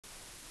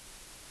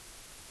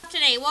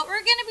today. What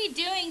we're going to be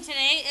doing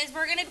today is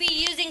we're going to be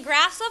using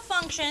graphs of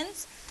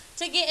functions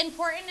to get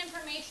important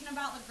information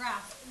about the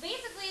graph.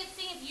 Basically, it's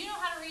seeing if you know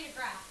how to read a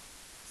graph.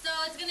 So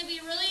it's going to be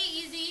really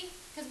easy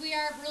because we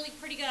are really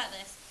pretty good at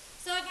this.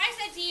 So if I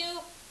said to you,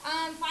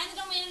 find the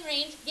domain and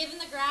range, given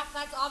the graph,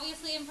 that's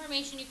obviously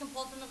information you can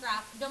pull from a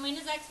graph. Domain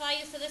is x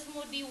values, so this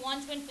one would be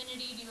 1 to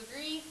infinity. Do you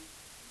agree?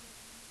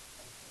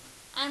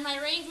 And my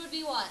range would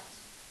be what?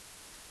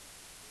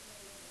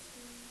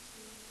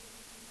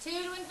 2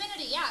 to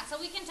infinity, yeah.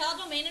 So we can tell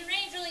domain and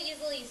range really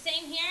easily.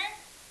 Same here.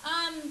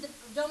 The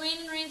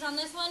domain and range on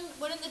this one,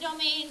 wouldn't the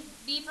domain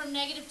be from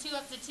 -2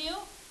 up to 2?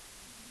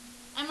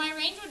 And my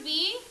range would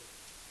be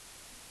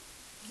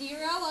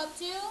 0 up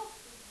to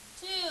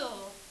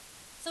 2.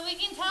 So we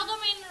can tell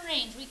domain and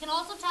range. We can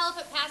also tell if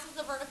it passes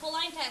the vertical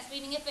line test,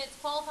 meaning if it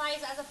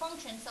qualifies as a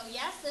function. So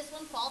yes, this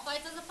one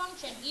qualifies as a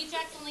function. Each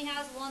x only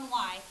has one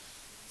y.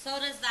 So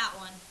does that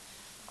one.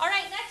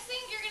 Alright, next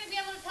thing you're going to be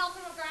able to tell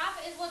from a graph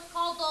is what's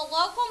called the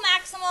local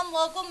maximum,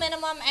 local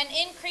minimum, and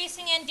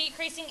increasing and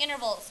decreasing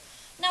intervals.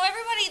 Now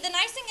everybody, the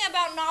nice thing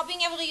about not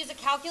being able to use a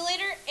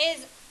calculator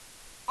is,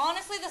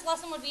 honestly, this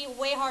lesson would be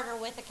way harder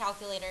with a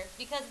calculator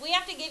because we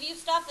have to give you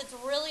stuff that's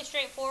really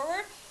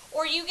straightforward,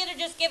 or you get to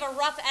just give a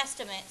rough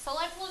estimate. So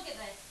let's look at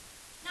this.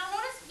 Now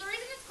notice the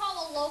reason it's called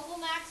a local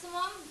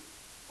maximum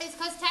is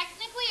because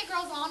technically it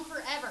goes on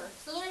forever.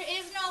 So there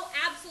is no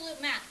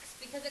absolute max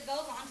because it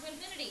goes on to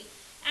infinity.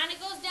 And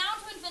it goes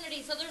down to infinity,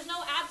 so there's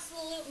no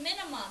absolute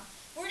minimum.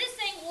 We're just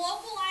saying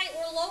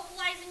we're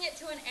localizing it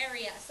to an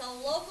area. So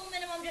local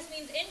minimum just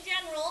means in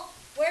general,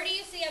 where do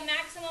you see a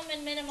maximum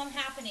and minimum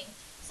happening?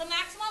 So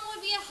maximum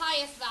would be a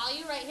highest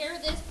value right here.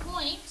 This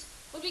point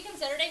would be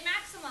considered a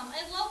maximum,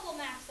 a local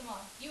maximum.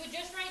 You would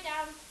just write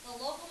down the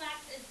local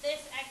max is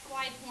this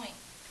xy point.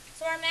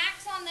 So our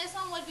max on this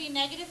one would be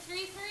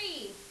 -3,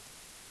 3.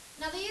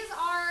 Now these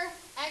are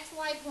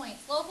xy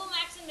points. Local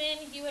max and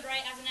min you would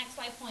write as an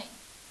xy point.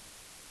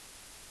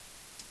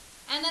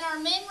 And then our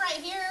min right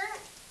here,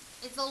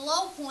 it's a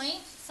low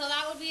point, so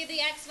that would be the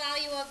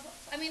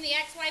the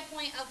xy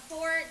point of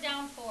 4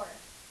 down 4.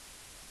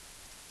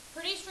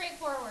 Pretty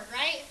straightforward,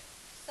 right?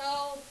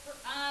 So,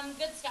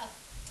 good stuff.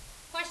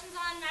 Questions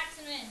on max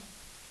and min?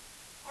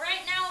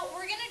 Alright, now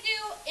we're going to do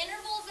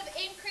intervals of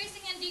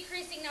increasing and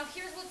decreasing. Now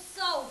here's what's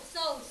so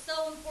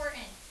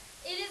important.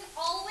 It is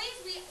always,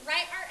 we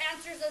write our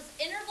answers as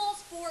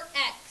intervals for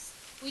x.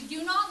 We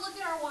do not look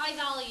at our y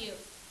value.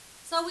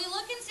 So we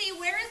look and see,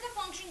 where is the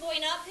function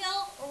going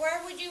uphill, or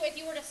where would you, if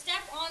you were to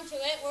step onto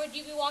it, where would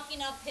you be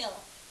walking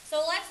uphill?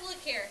 So let's look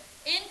here.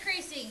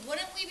 Increasing,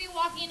 wouldn't we be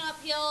walking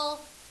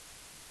uphill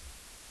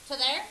to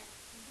there?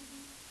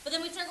 But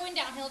then we'd start going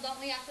downhill,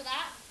 don't we, after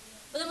that?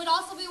 But then we'd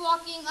also be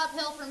walking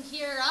uphill from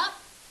here up.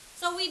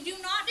 So we do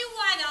not do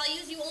y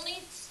values, you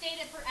only state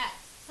it for x.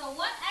 So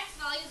what x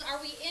values are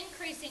we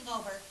increasing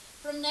over?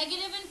 From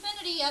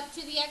 -infinity up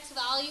to the x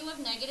value of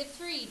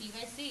 -3. Do you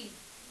guys see?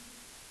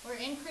 We're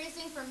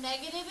increasing from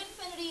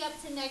 -infinity up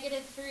to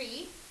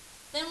 -3.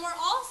 Then we're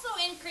also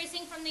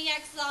increasing from the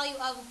x value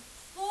of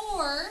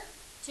 4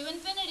 to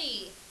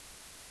infinity.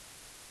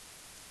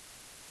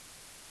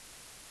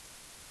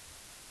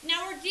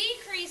 Now we're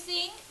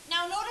decreasing.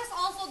 Now notice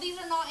also these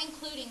are not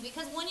including,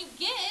 because when you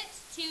get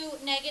to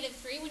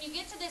 -3, when you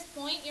get to this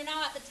point, you're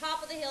now at the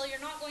top of the hill, you're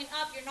not going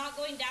up, you're not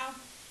going down.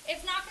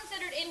 It's not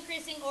considered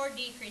increasing or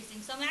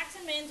decreasing. So max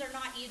and mins are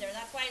not either.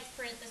 That's why it's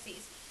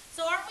parentheses.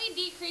 So aren't we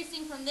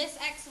decreasing from this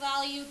x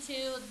value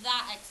to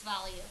that x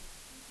value?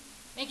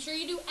 Make sure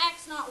you do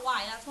x, not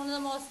y. That's one of the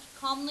most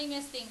commonly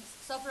missed things.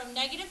 So from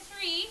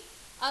 -3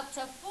 up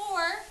to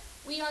 4,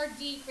 we are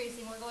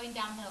decreasing. We're going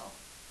downhill.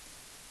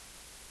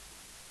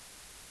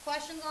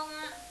 Questions on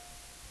that?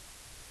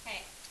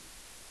 Okay.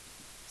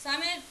 So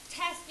I'm going to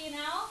test you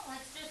now.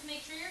 Let's just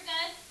make sure you're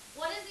good.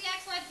 What is the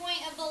xy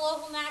point of the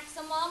local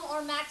maximum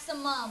or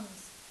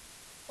maximums?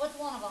 What's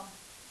one of them?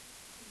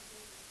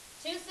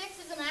 2, 6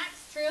 is a max,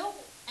 true.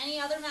 Any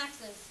other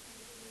maxes?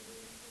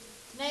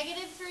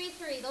 -3,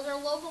 3. Those are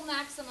local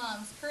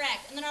maximums,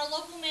 correct. And then our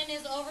local min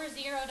is over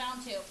 0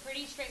 down 2.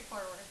 Pretty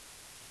straightforward.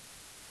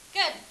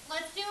 Good.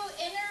 Let's do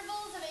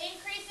intervals of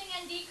increasing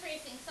and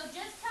decreasing. So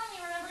just tell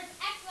me, remember it's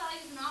x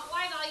values, not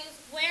y values.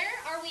 Where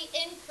are we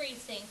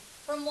increasing?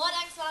 From what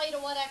x value to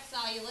what x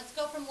value? Let's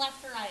go from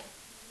left to right.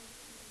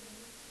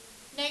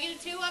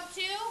 -2 up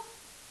to?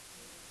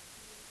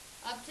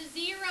 Up to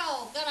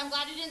 0. Good, I'm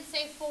glad you didn't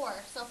say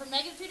 4. So from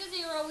 -2 to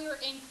 0, we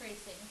were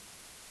increasing.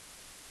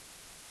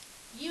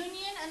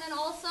 Union, and then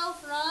also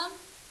from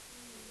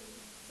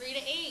 3 to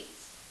 8.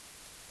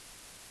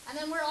 And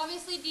then we're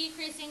obviously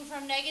decreasing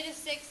from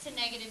 -6 to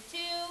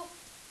 -2.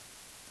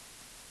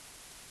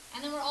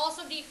 And then we're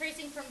also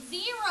decreasing from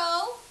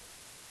 0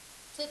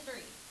 to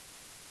 3.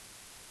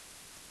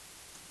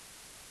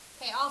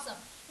 Okay, awesome.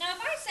 Now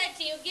if I said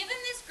to you, given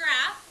this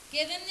graph,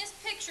 given this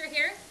picture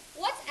here,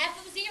 what's f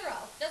of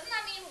 0? Doesn't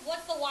that mean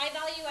what's the y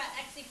value at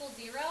x equals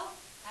 0?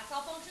 That's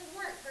how functions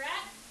work,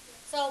 correct?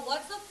 So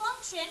what's the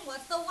function,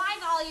 what's the y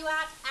value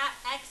at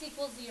x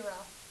equals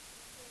 0?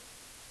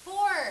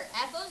 4.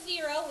 F of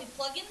 0, we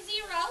plug in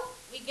 0,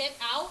 we get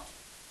out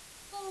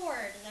 4.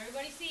 Does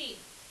everybody see?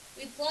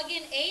 We plug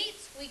in 8,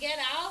 we get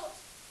out.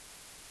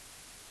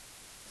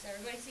 Does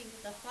everybody see?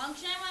 The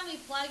function when we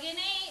plug in 8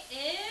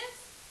 is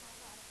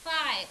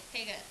 5.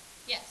 Okay, good.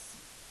 Yes.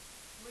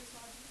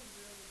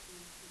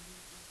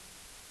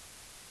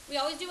 We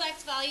always do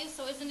x values,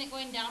 so isn't it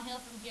going downhill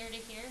from here to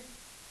here?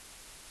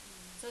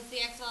 So it's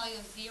the x value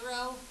of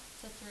 0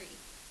 to 3.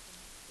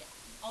 Yeah,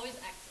 always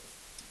x's.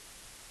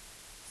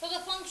 So the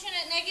function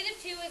at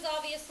 -2 is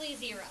obviously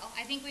 0.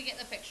 I think we get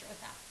the picture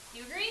with that. Do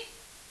you agree?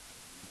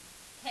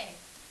 Okay.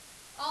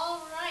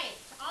 All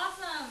right.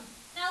 Awesome.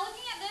 Now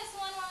looking at this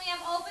one, when we have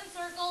open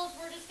circles,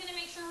 we're just going to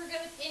make sure we're good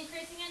with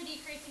increasing and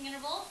decreasing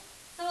intervals.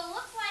 So it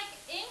looks like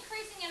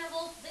increasing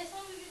intervals, this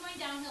one would be going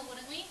downhill,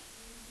 wouldn't we?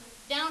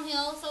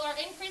 Downhill. So our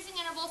increasing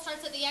interval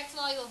starts at the x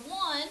value of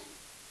 1,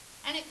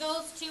 and it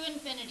goes to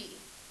infinity.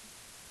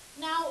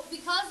 Now,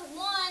 because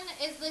 1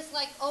 is this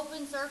like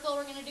open circle,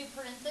 we're going to do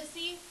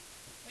parentheses,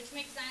 which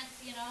makes sense,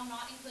 you know,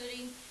 not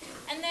including.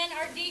 And then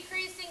our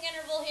decreasing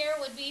interval here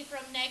would be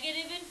from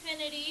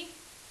 -infinity,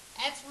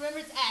 x, remember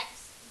it's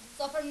x.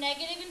 So from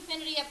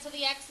 -infinity up to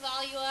the x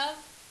value of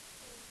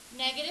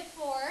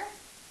 -4.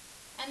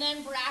 And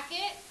then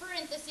bracket,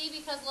 parenthesis,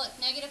 because look,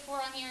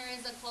 -4 on here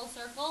is a closed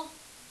circle.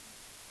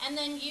 And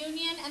then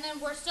union, and then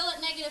we're still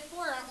at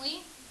 -4, aren't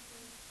we?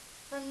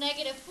 From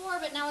 -4,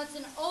 but now it's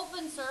an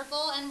open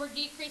circle, and we're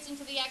decreasing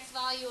to the x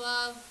value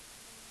of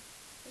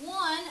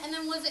 1, and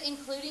then was it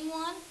including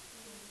 1?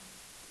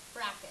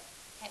 Bracket.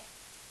 Okay.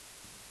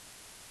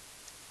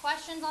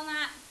 Questions on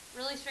that?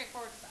 Really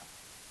straightforward stuff.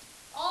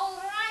 All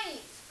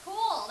right.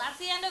 Cool. That's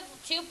the end of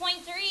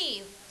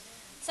 2.3.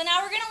 So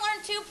now we're going to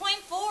learn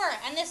 2.4,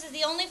 and this is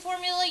the only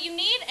formula you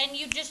need, and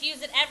you just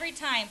use it every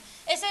time.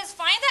 It says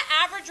find the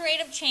average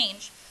rate of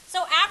change.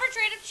 So average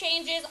rate of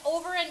change is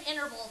over an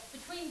interval.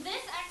 Between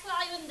this x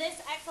value and this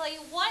x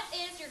value, what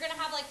is, you're going to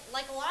have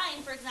like a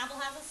line, for example,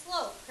 has a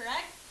slope,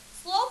 correct?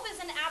 Slope is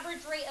an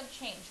average rate of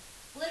change.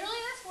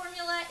 Literally, this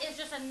formula is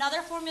just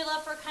another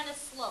formula for kind of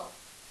slope.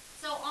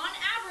 So on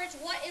average,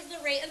 what is the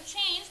rate of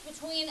change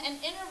between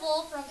an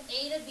interval from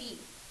A to B?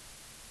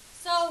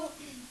 So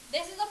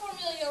this is the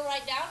formula you'll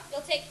write down.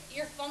 You'll take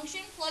your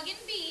function, plug in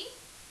B,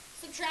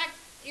 subtract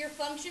your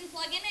function,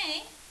 plug in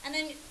A, and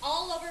then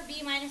all over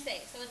B minus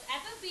A. So it's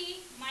f of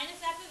B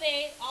minus f of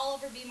A all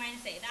over B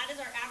minus A. That is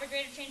our average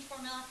rate of change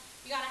formula.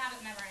 You got to have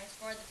it memorized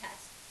for the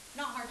test.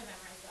 Not hard to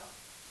memorize though.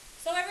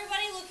 So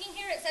everybody looking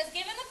here, it says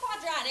given the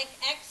quadratic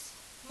x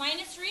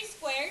minus 3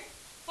 squared,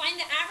 find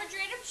the average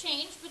rate of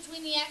change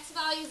between the x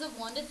values of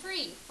 1 to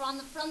 3, from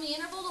the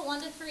interval to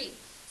 1 to 3.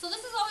 So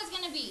this is always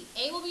going to be,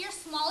 A will be your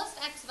smallest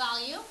x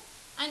value,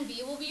 and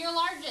B will be your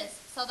largest.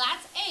 So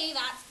that's A,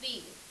 that's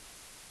B.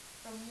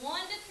 From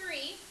 1 to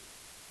 3,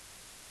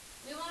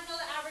 we want to know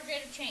the average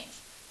rate of change.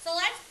 So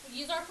let's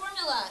use our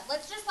formula.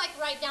 Let's just like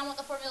write down what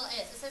the formula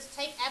is. It says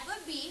take f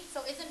of B,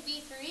 so isn't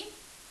B 3?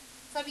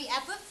 So it'd be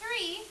f of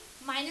 3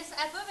 minus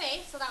f of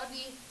A, so that would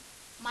be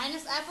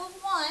minus f of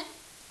 1,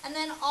 and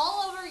then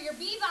all over your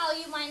B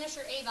value minus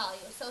your A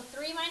value. So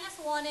 3 minus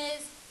 1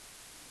 is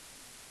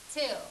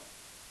 2.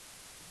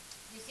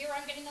 You see where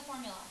I'm getting the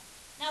formula?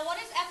 Now what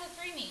does f of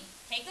 3 mean?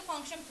 Take the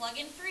function, plug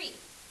in 3.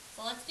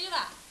 So let's do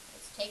that.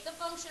 Let's take the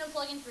function and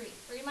plug in 3.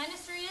 3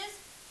 minus 3 is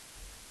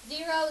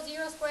 0.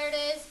 0 squared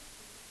is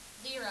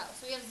 0.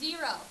 So we have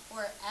 0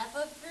 for f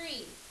of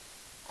 3.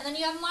 And then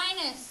you have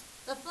minus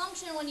the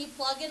function when you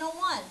plug in a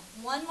 1.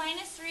 1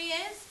 minus 3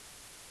 is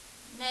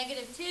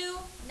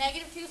 -2.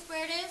 -2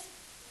 squared is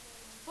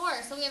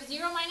 4. So we have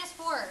 0 minus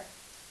 4.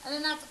 And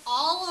then that's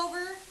all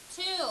over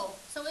 2.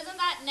 So isn't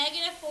that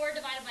 -4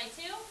 divided by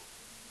 2?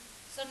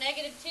 So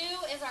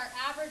 -2 is our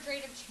average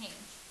rate of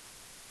change.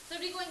 So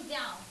it'd be going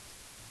down.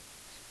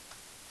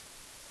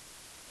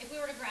 If we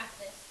were to graph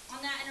this,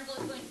 on that interval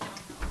it's going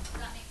downhill.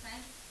 Does that make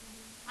sense?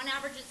 On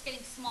average it's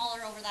getting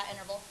smaller over that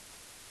interval.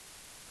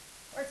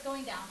 Or it's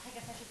going down, I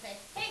guess I should say.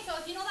 Okay, so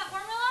if you know that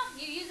formula,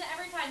 you use it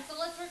every time. So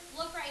let's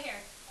look right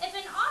here. If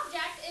an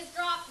object is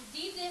dropped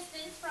d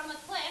distance from a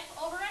cliff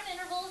over an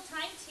interval of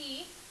time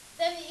t,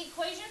 then the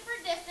equation for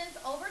distance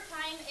over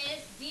time is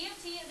d of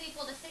t is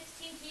equal to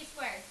 16t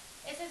squared.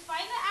 It says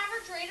find the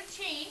average rate of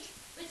change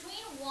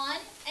between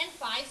 1 and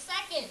 5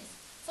 seconds.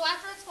 So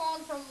after it's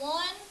gone from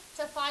 1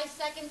 to 5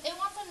 seconds, it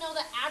wants to know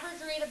the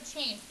average rate of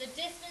change, the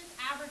distance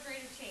average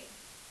rate of change.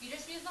 You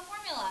just use the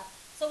formula.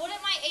 So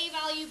wouldn't my A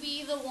value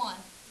be the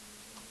 1?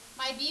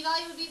 My B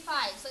value would be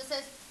 5. So it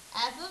says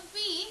f of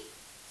B,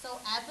 so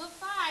f of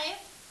 5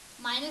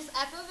 minus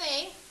f of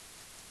A,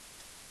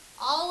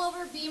 all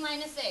over B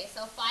minus A.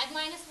 So 5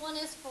 minus 1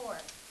 is 4.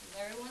 Does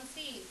everyone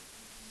see?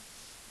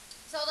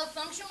 So the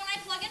function when I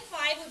plug in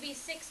 5 would be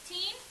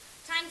 16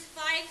 times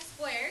 5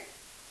 squared,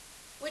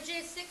 which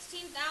is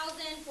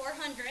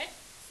 16,400.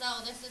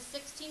 So this is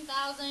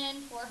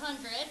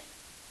 16,400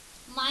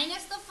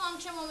 minus the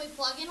function when we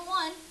plug in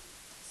 1,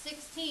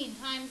 16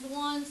 times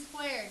 1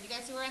 squared. You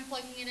guys see where I'm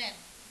plugging it in?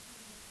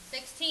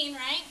 16,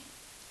 right?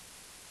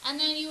 And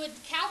then you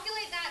would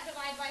calculate that,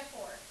 divide by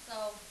 4.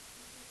 So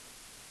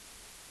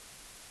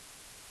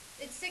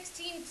It's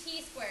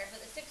 16t squared,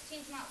 but the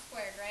 16's not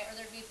squared, right? Or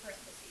there'd be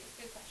parentheses.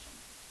 Good question.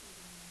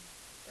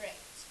 Right,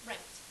 right.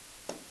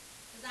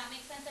 Does that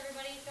make sense,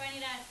 everybody? Do I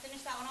need to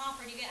finish that one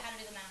off, or do you get how to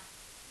do the math?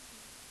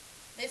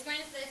 This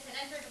minus this, hit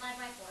enter, divide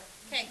by 4.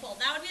 Okay, cool.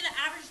 That would be the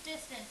average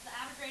distance, the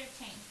average rate of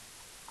change.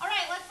 All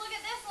right, let's look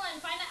at this one.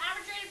 Find the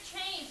average rate of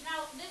change.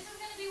 Now, this is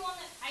going to be one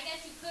that I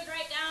guess you could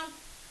write down.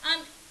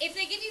 If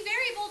they give you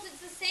variables,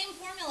 it's the same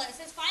formula. It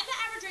says find the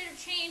average rate of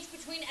change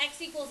between x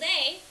equals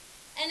a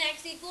and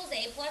x equals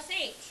a plus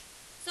h.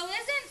 So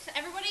isn't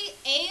everybody,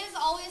 a is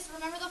always,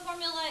 remember the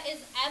formula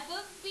is f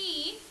of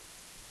b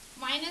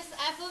minus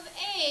f of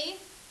a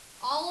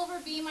all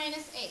over b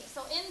minus a.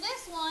 So in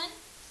this one,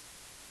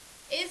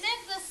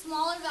 isn't the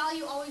smaller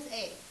value always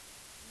a?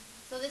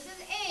 So this is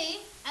a,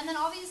 and then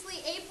obviously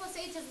a plus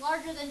h is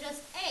larger than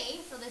just a,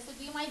 so this would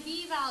be my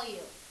b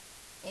value.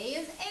 A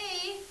is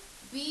a,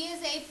 b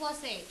is a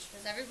plus h.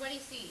 Does everybody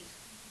see?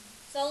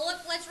 So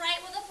look, let's write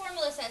what the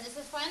formula says. It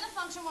says find the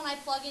function when I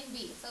plug in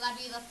b. So that'd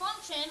be the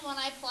function when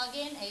I plug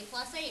in a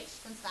plus h,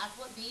 since that's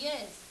what b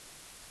is.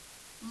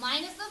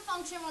 Minus the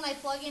function when I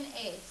plug in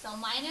a. So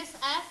minus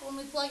f, when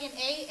we plug in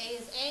a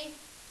is a.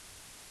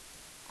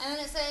 And then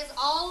it says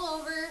all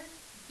over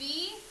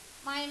b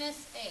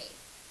minus a.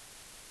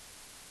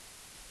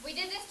 We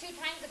did this 2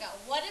 times ago.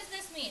 What does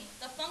this mean?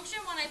 The function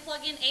when I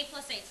plug in a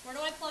plus h. Where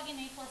do I plug in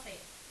a plus h?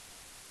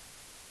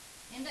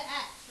 Into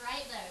x,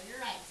 right there. You're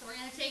right. So we're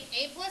going to take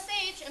a plus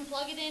h and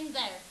plug it in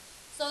there.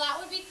 So that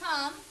would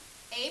become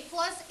a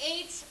plus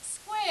h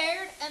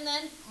squared and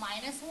then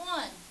minus 1.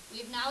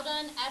 We've now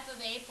done f of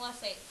a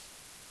plus h.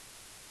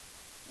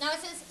 Now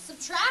it says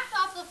subtract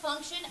off the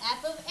function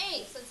f of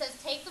a. So it says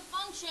take the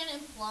function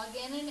and plug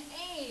in an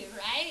a,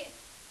 right?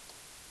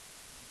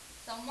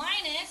 So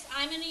minus,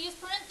 I'm going to use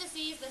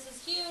parentheses. This is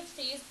huge.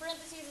 To use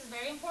parentheses is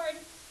very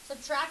important.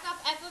 Subtract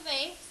off f of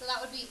a, so that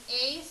would be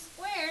a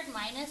squared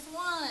minus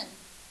 1.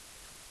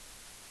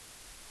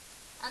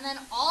 And then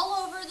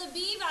all over the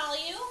b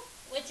value,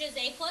 which is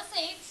a plus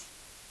h.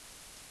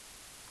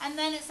 And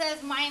then it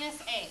says minus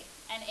a,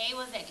 and a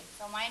was a,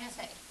 so minus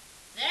a.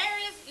 There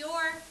is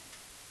your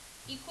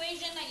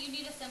equation that you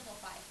need to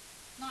simplify.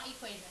 Not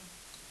equation.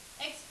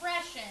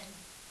 Expression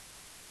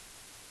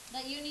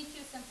that you need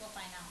to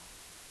simplify now.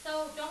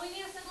 So don't we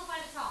need to simplify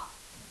the top?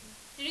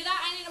 To do that,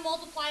 I need to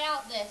multiply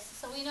out this.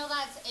 So we know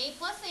that's a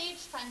plus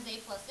h times a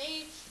plus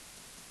h.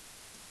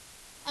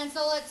 And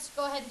so let's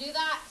go ahead and do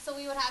that. So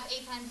we would have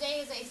a times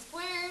a is a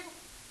squared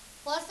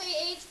plus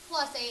ah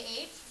plus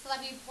ah. So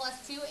that'd be plus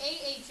 2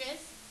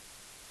 ah's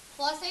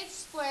plus h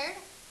squared.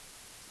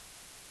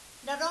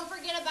 Now don't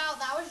forget about,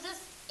 that was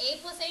just a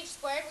plus h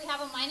squared. We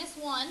have a minus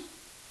 1.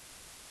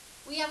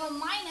 We have a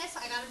minus,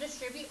 I got to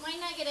distribute my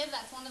negative.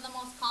 That's one of the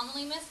most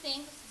commonly missed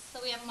things. So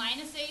we have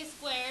minus a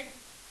squared.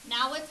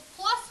 Now it's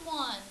plus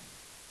 1.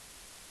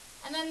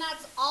 And then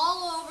that's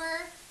all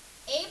over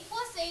a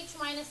plus h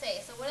minus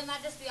a. So wouldn't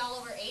that just be all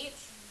over h?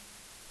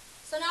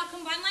 So now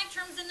combine like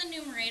terms in the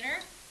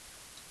numerator.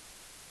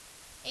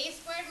 A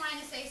squared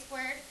minus a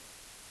squared.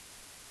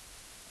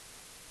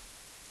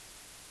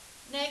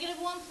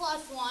 Negative 1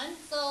 plus 1.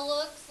 So it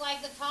looks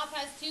like the top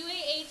has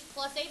 2ah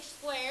plus h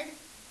squared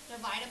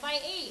divided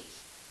by h.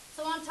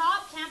 So on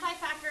top, can't I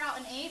factor out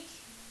an h?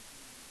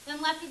 Then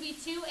left would be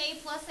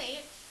 2a plus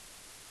h.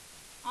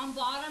 On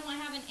bottom, I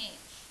have an h.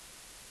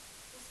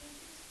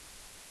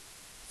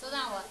 So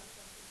now what?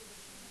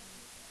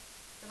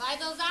 Divide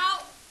those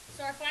out.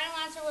 So our final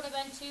answer would have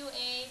been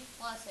 2a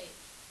plus h.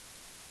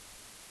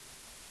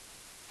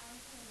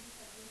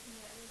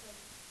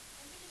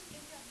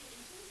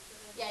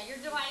 Yeah, you're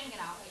dividing it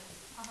out.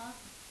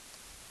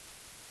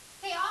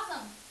 Okay,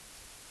 awesome.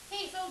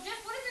 Okay, so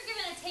just what if you're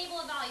given a table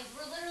of values?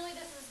 We're literally,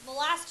 this is the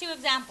last 2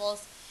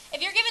 examples. If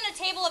you're given a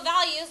table of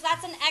values,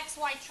 that's an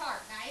XY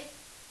chart, guys.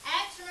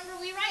 X, remember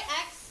we write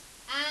X,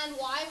 and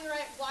Y, we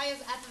write Y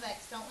as f of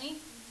X, don't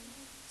we?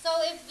 So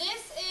if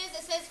this is,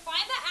 it says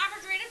find the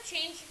average rate of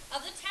change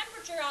of the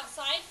temperature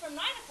outside from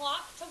 9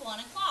 o'clock to 1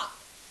 o'clock.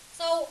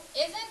 So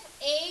isn't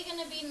A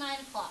going to be 9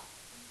 o'clock?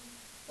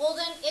 Well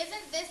then,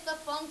 isn't this the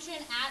function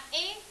at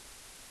A?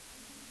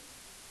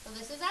 So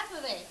this is f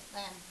of A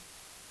then.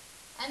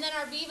 And then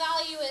our B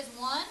value is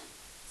 1.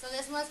 So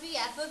this must be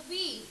f of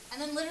b. And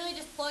then literally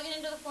just plug it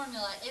into the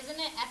formula. Isn't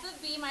it f of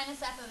b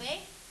minus f of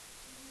a?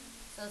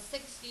 So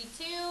 62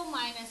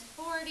 minus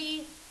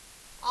 40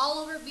 all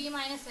over b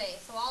minus a.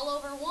 So all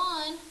over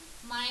 1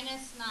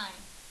 minus 9.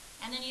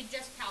 And then you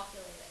just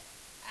calculate it.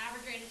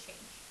 Average rate of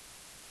change.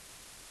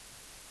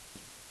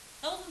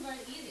 Those ones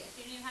are the easiest.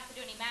 You don't even have to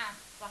do any math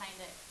behind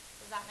it.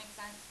 Does that make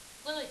sense?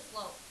 Literally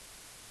slope.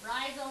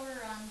 Rise over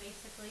run,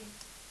 basically.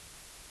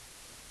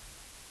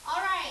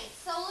 Alright,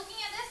 so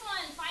looking at this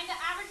one, find the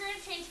average rate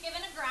of change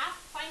given a graph.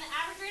 Find the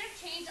average rate of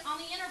change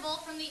on the interval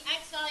from the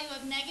x value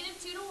of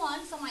 -2 to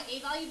 1. So my a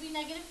value would be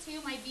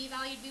 -2, my b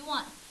value would be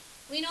 1.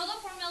 We know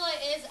the formula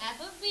is f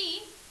of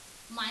b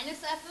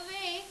minus f of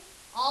a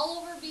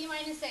all over b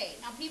minus a.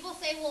 Now people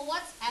say, well,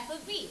 what's f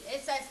of b?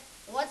 It says,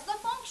 what's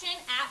the function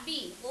at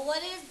b? Well,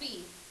 what is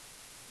b?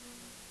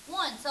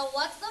 1. So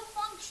what's the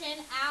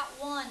function at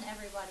 1,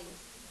 everybody?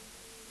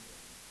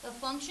 The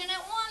function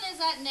at 1 is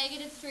at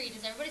negative 3.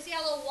 Does everybody see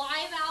how the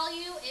y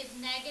value is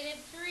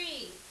negative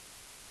 3?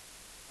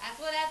 That's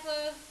what f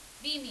of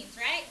b means,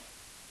 right?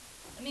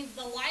 It means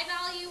the y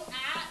value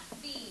at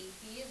b.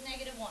 b is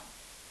negative 1.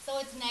 So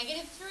it's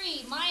negative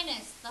 3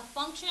 minus the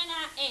function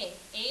at a.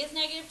 a is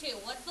negative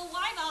 2. What's the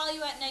y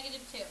value at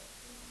negative 2?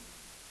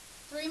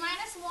 3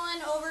 minus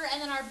 1 over, and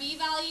then our b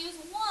value is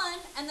 1,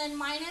 and then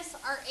minus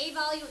our a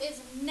value is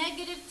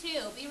negative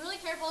 2. Be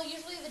really careful.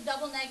 Usually the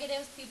double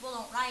negatives people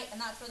don't write, and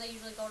that's where they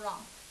usually go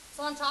wrong.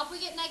 So on top we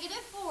get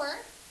negative 4,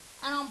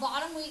 and on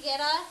bottom we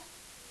get a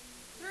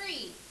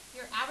 3.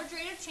 Your average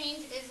rate of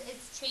change is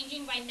it's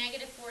changing by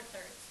negative 4/3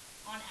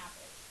 on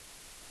average.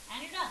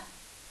 And you're done.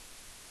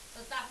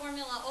 So it's that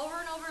formula over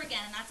and over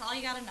again, and that's all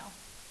you got to know.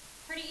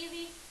 Pretty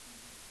easy?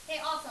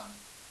 Okay, awesome.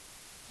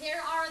 Here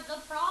are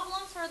the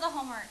problems for the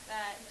homework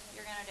that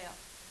you're going to do.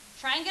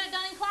 Try and get it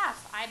done in class.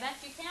 I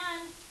bet you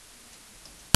can.